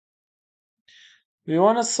We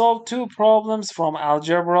want to solve two problems from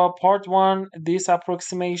algebra. Part 1, this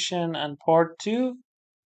approximation, and part 2,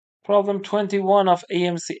 problem 21 of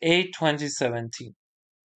AMC 8 2017.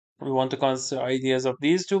 We want to consider ideas of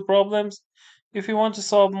these two problems. If you want to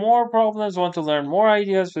solve more problems, want to learn more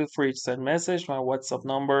ideas, feel free to send message. My WhatsApp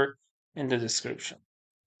number in the description.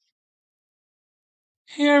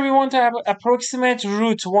 Here we want to have approximate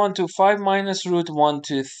root 125 minus root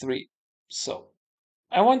 123. So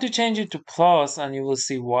I want to change it to plus and you will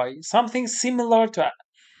see why. Something similar to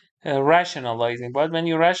rationalizing, but when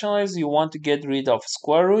you rationalize you want to get rid of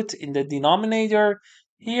square root in the denominator.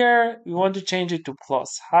 Here we want to change it to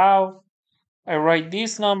plus. How? I write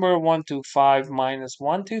this number 125 minus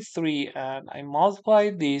 123 and I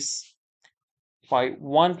multiply this by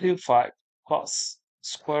 125 plus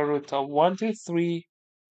square root of 123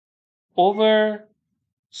 over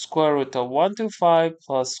square root of 125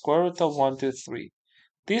 plus square root of 123.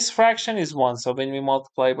 This fraction is 1, so when we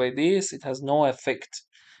multiply by this, it has no effect,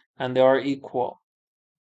 and they are equal.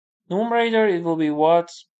 Numerator, it will be what?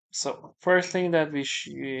 So, first thing that we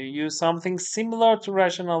use something similar to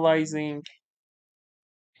rationalizing,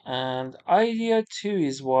 and idea 2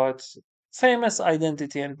 is what? Same as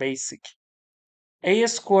identity and basic. A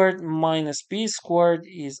squared minus b squared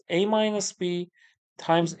is a minus b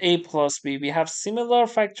times a plus b. We have similar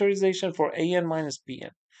factorization for an minus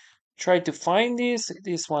bn. Try to find this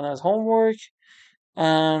one as homework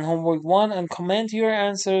and homework 1 and comment your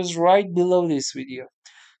answers right below this video.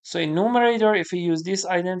 So in numerator, if we use this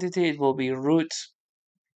identity, it will be root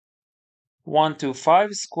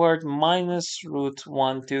 125 squared minus root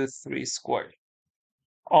 123 squared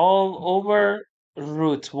all over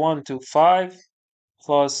root 125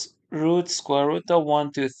 plus root square root of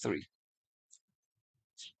 123.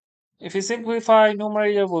 If you simplify,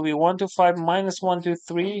 numerator will be 125 minus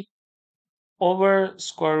 123 over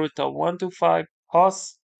square root of 125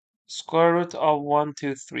 plus square root of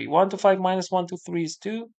 123. 125 minus 123 is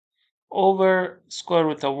 2 over square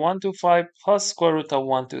root of 125 plus square root of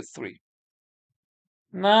 123.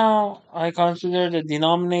 Now I consider the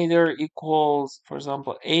denominator equals, for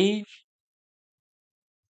example, a.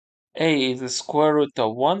 A is the square root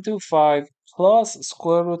of 125 plus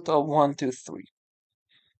square root of 123.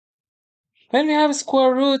 When we have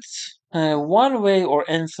square root, one way or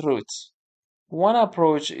nth root, one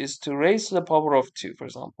approach is to raise to the power of 2, for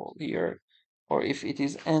example, here. Or if it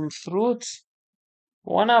is nth root,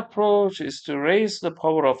 one approach is to raise to the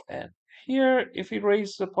power of n. Here, if we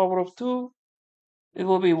raise to the power of 2, it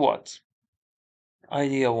will be what?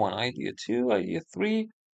 Idea 1, idea 2, idea 3,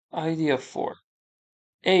 idea 4.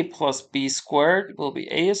 A plus b squared will be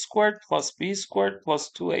a squared plus b squared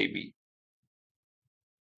plus 2ab.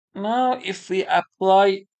 Now, if we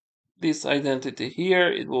apply this identity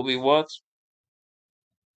here, it will be what?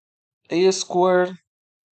 A squared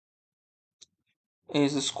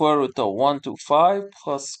is the square root of 125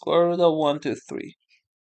 plus square root of 123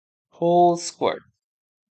 whole squared.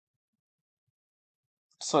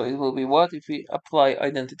 So it will be what if we apply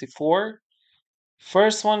identity 4?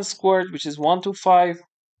 First one squared, which is 125,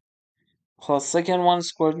 plus second one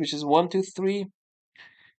squared, which is 123,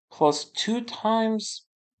 plus 2 times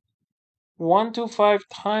 125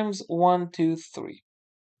 times 123.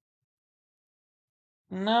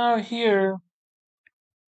 Now here,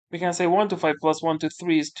 we can say 125 plus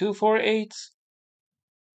 123 is 248,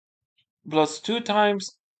 plus 2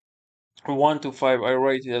 times 125, I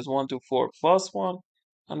write it as 124 plus 1,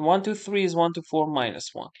 and 123 is 124 minus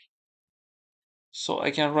 1. So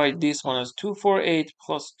I can write this one as 248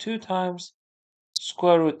 plus 2 times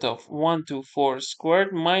square root of 124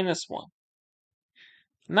 squared minus 1.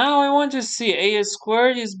 Now I want to see a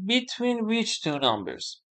squared is between which two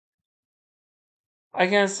numbers? I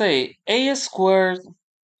can say a squared,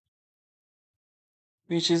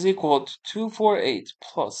 which is equal to 248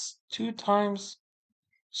 plus 2 times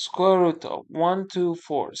square root of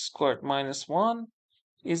 124 squared minus 1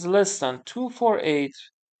 is less than 248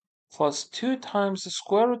 plus 2 times the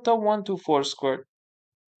square root of 124 squared.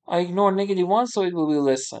 I ignore negative 1, so it will be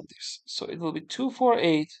less than this. So it will be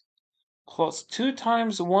 248 plus 2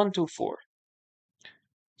 times 124.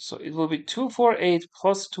 So it will be 248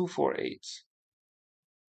 plus 248.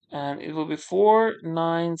 And it will be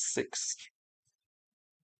 496.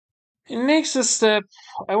 In next step,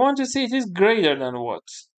 I want to see it is greater than what?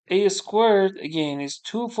 A squared, again, is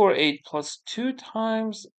 248 plus 2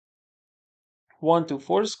 times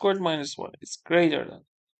 124 squared minus 1. It's greater than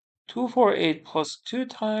 248 plus 2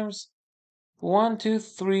 times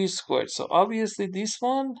 123 squared. So obviously this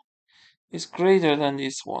one is greater than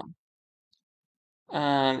this one.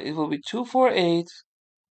 And it will be 248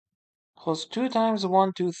 plus 2 times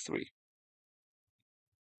 123.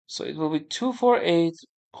 So it will be 248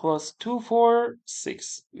 plus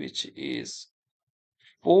 246, which is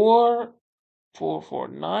 4, 4, 4,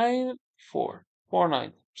 9, 4, 4,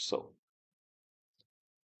 9. So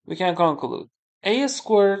we can conclude a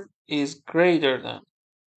squared is greater than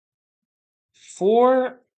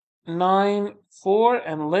 494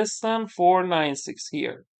 and less than 496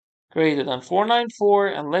 here. Greater than 494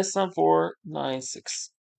 and less than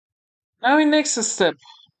 496. Now in next step,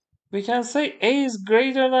 we can say a is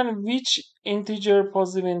greater than which integer,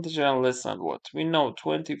 positive integer, and less than what? We know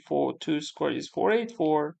 24, 2 squared is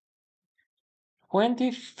 484.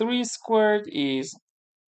 23 squared is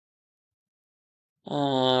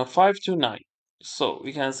 529. So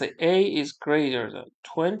we can say a is greater than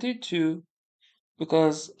 22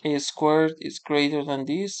 because a squared is greater than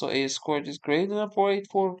this. So a squared is greater than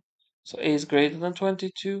 484. So a is greater than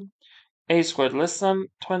 22. A squared less than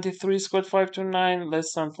 23 squared 529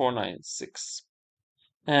 less than 496.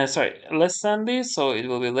 Sorry, less than this, so it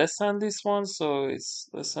will be less than this one, so it's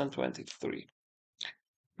less than 23.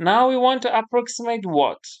 Now we want to approximate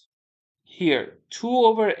what? Here, 2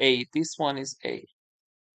 over 8, this one is a.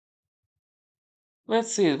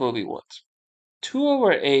 Let's see it will be what? 2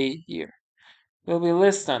 over a here will be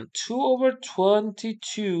less than 2 over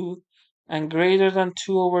 22 and greater than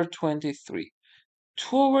 2 over 23.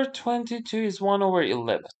 2 over 22 is 1 over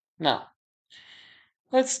 11. Now,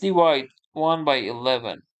 let's divide 1 by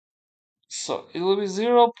 11. So it will be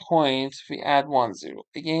 0 point, we add 1 0.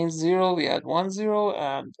 Again 0, we add 1 0,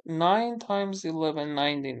 and 9 times 11,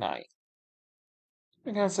 99.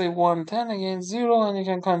 You can say 110, again 0, and you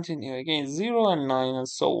can continue. Again 0 and 9, and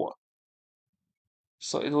so on.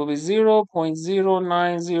 So it will be 0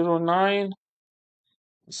 0.0909,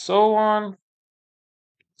 so on.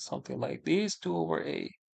 Something like this, 2 over a.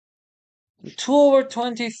 2 over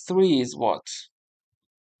 23 is what?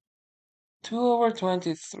 2 over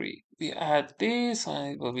 23. We add this,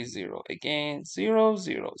 and it will be 0. Again 0,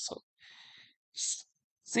 0. So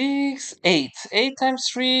 6, 8. 8 times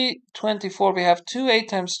 3, 24. We have 2. 8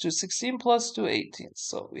 times 2, 16 plus 2, 18.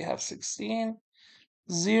 So we have 16,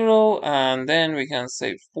 0, and then we can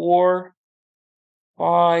say 4,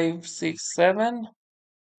 5, 6, 7.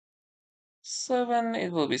 7,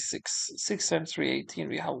 it will be 6. 6 times 3, 18.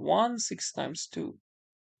 We have 1. 6 times 2,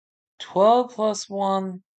 12 plus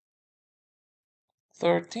 1,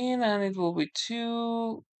 13, and it will be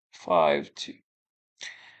 2, 5, 2.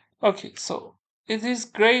 Okay, so it is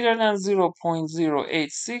greater than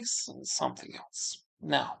 0.086, something else.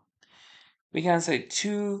 Now, we can say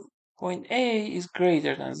 2.a is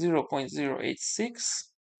greater than 0.086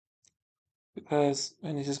 because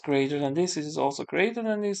when it is greater than this, it is also greater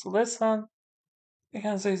than this, less than. We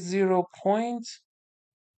can say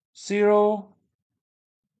 0.0.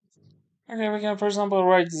 Okay, we can, for example,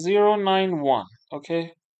 write 0.91,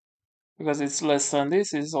 okay? Because it's less than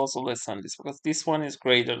this, it is also less than this, because this one is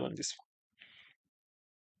greater than this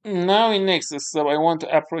one. Now in next step, I want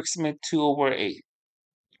to approximate 2 over 8.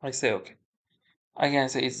 I say, okay. I can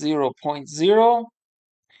say it's 0.0,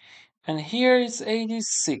 and here it's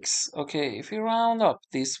 86. Okay, if you round up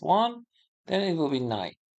this one, then it will be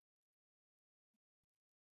 9.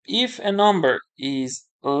 If a number is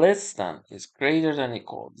less than, is greater than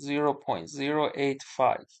equal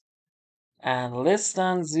 0.085 and less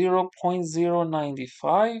than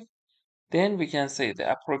 0.095, then we can say the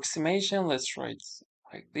approximation, let's write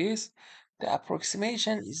like this, the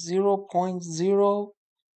approximation is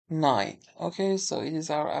 0.09. Okay, so it is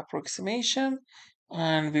our approximation,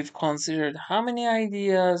 and we've considered how many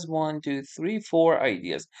ideas? 1, 2, 3, 4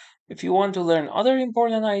 ideas. If you want to learn other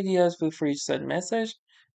important ideas, feel free to send message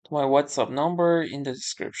to my WhatsApp number in the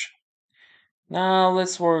description. Now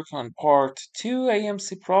let's work on part 2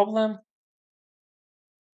 AMC problem.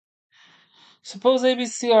 Suppose A, B,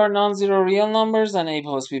 C are non-zero real numbers and A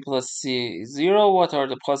plus B plus C is 0. What are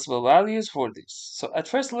the possible values for this? So at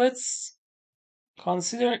first let's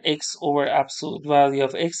consider x over absolute value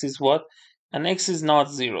of x is what? And x is not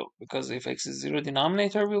 0, because if x is 0,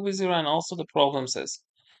 denominator will be 0, and also the problem says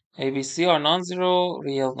A, B, C are non-zero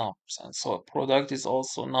real numbers, and so a product is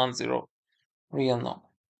also non-zero real number.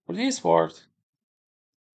 For this part,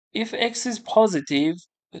 if x is positive,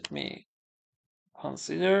 let me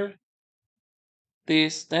consider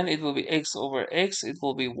this, then it will be x over x, it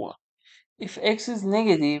will be 1. If x is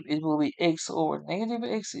negative, it will be x over negative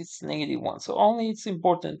x, it's negative 1. So only it's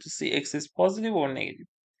important to see x is positive or negative.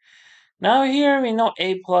 Now here we know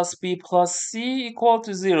a plus b plus c equal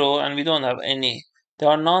to 0, and we don't have any. They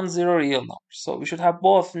are non-zero real numbers. So we should have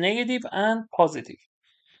both negative and positive.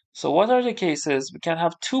 So what are the cases? We can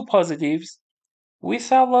have two positives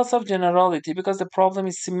without loss of generality because the problem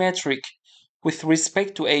is symmetric. with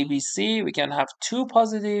respect to ABC, we can have two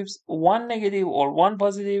positives, one negative, or one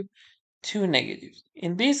positive, two negatives.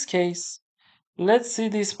 In this case, let's see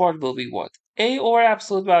this part will be what? A over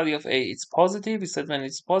absolute value of A is positive. We said when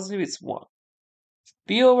it's positive, it's 1.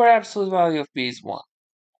 B over absolute value of B is 1.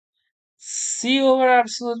 C over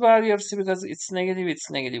absolute value of C, because it's negative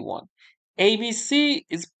 1. ABC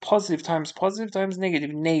is positive times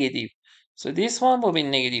negative, negative. So this one will be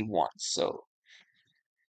negative 1. So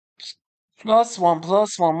plus 1,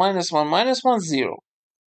 plus 1, minus 1, minus 1, 0.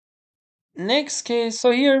 Next case,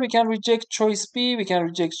 so here we can reject choice B, we can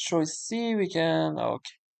reject choice C, okay.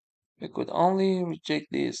 We could only reject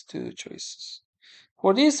these two choices.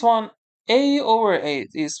 For this one, A over A,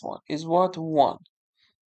 this one, is what? 1.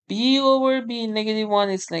 B over B, negative 1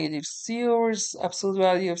 is negative. C over absolute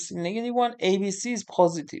value of C, negative 1. ABC is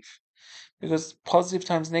positive. Because positive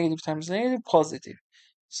times negative, positive.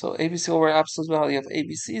 So ABC over absolute value of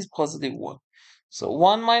ABC is positive 1. So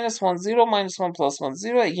 1 minus 1, 0, minus 1 plus 1,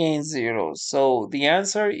 0, again 0. So the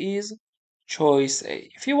answer is choice A.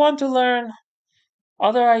 If you want to learn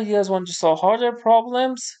other ideas, want to solve harder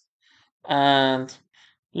problems, and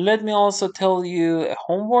let me also tell you a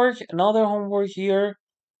homework, another homework here.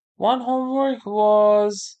 One homework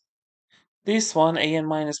was this one, an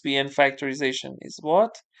minus bn factorization is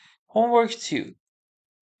what? Homework 2.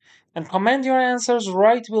 And comment your answers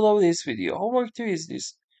right below this video. Homework 2 is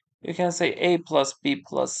this. You can say a plus b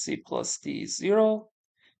plus c plus d is 0.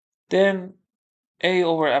 Then a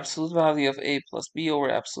over absolute value of a plus b over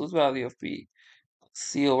absolute value of b,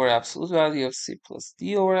 c over absolute value of c plus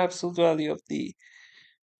d over absolute value of d,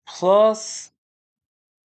 plus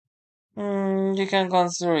you can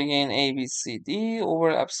consider again a, b, c, d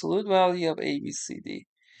over absolute value of a, b, c, d.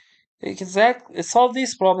 Exactly. Solve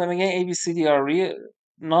this problem again. A, B, C, D are real,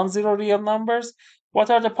 non-zero real numbers. What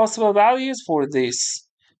are the possible values for this?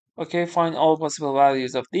 Okay, find all possible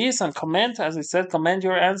values of this and comment. As I said, comment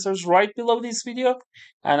your answers right below this video.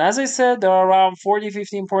 And as I said, there are around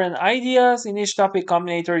 40-50 important ideas in each topic: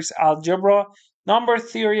 combinatorics, algebra, number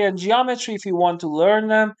theory, and geometry. If you want to learn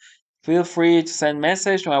them, feel free to send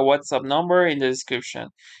message to my WhatsApp number in the description.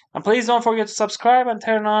 And please don't forget to subscribe and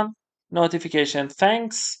turn on notification.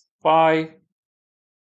 Thanks. Bye.